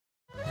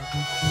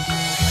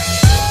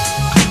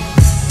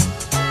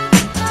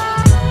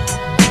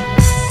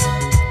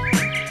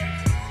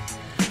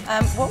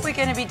What we're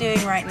going to be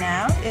doing right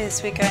now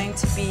is we're going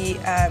to be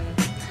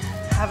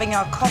having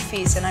our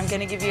coffees, and I'm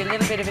going to give you a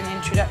little bit of an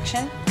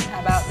introduction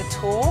about the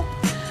tour.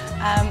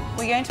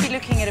 We're going to be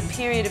looking at a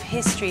period of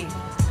history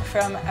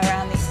from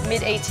around the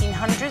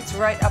mid-1800s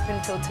right up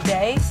until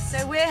today.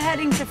 So we're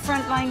heading to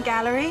Frontline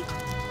Gallery,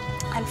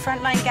 and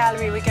Frontline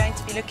Gallery we're going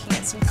to be looking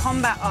at some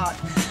combat art.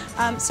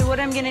 So what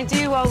I'm going to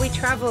do while we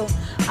travel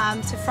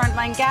to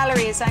Frontline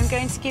Gallery is I'm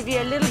going to give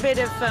you a little bit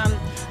of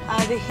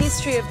the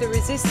history of the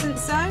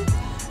resistance zone,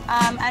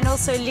 and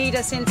also lead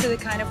us into the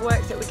kind of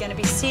work that we're going to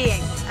be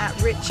seeing at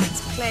Richard's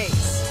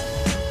Place.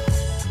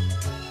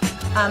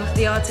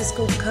 The artist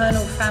called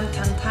Colonel Pham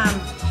Tam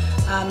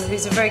Tam,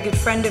 who's a very good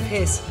friend of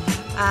his.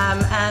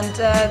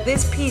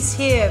 This piece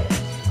here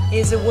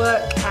is a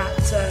work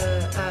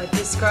at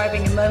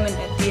describing a moment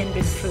at Dien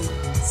Bien Phu.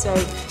 So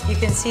you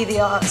can see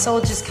the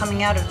soldiers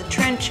coming out of the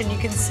trench, and you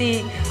can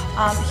see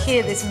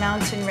here this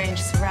mountain range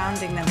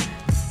surrounding them.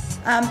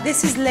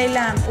 This is Les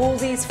Lames. All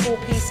these four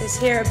pieces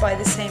here are by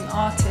the same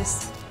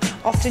artist.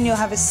 Often you'll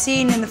have a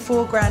scene in the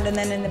foreground, and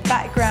then in the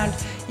background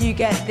you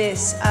get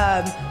this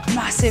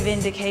massive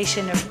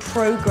indication of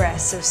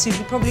progress. So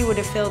he probably would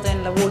have filled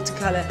in the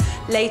watercolor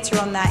later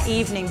on that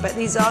evening, but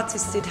these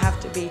artists did have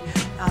to be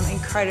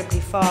incredibly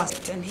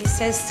fast. And he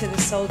says to the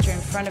soldier in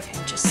front of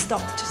him, just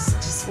stop,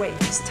 just wait,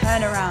 just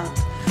turn around.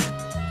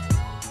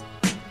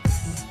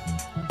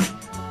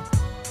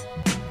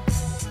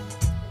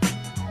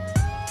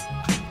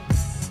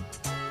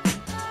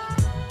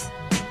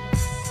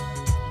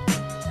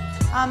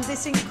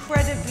 This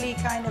incredibly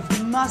kind of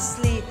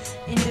muscly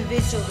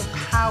individual, the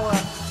power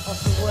of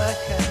the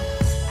worker,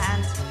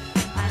 and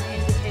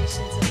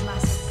indications of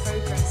massive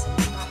progress in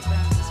the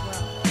background as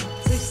well.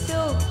 So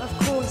still, of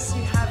course,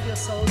 you have your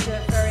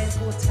soldier, very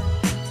important.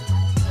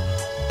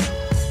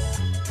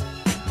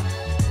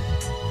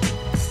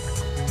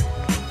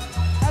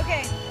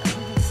 Okay,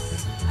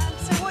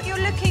 so what you're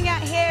looking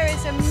at here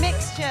is a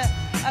mixture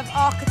of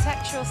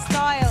architectural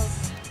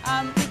styles.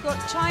 We've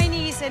got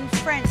Chinese and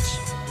French.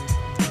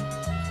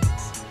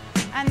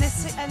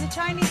 And the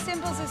Chinese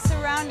symbols are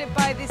surrounded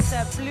by this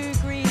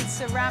blue-green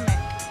ceramic,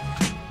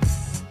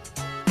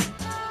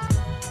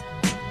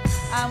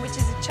 which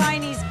is a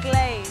Chinese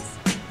glaze.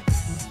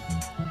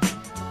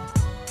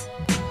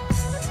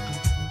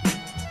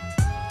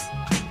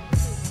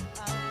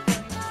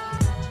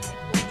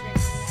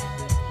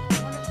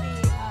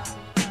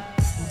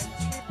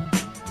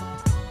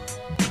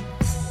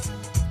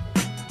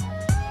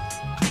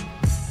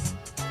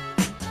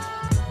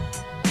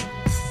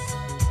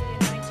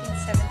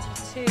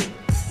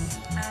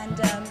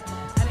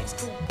 And it's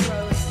called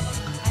Growing.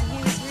 And he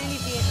was really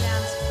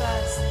Vietnam's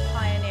first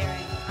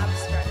pioneering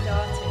abstract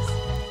artist.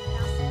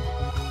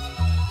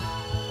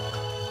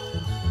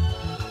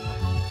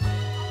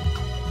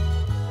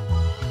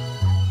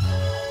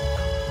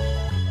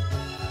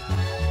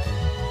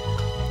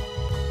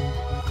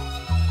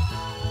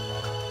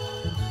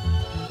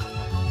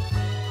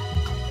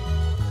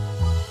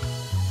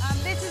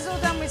 This is all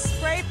done with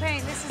spray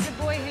paint. This is a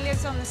boy who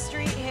lives on the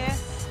street here.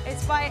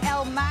 It's by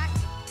El Mac.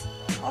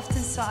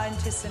 Often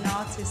scientists and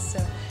artists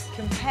are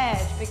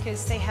compared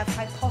because they have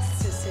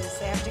hypotheses.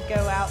 They have to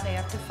go out, they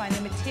have to find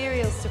the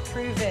materials to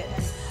prove it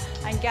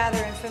and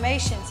gather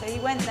information. So he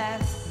went there,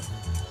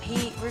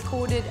 he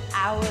recorded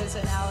hours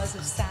and hours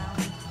of sound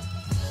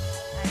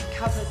and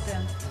covered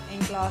them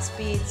in glass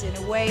beads in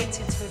a way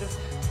to sort of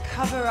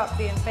cover up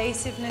the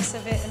invasiveness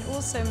of it and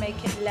also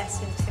make it less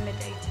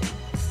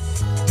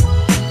intimidating.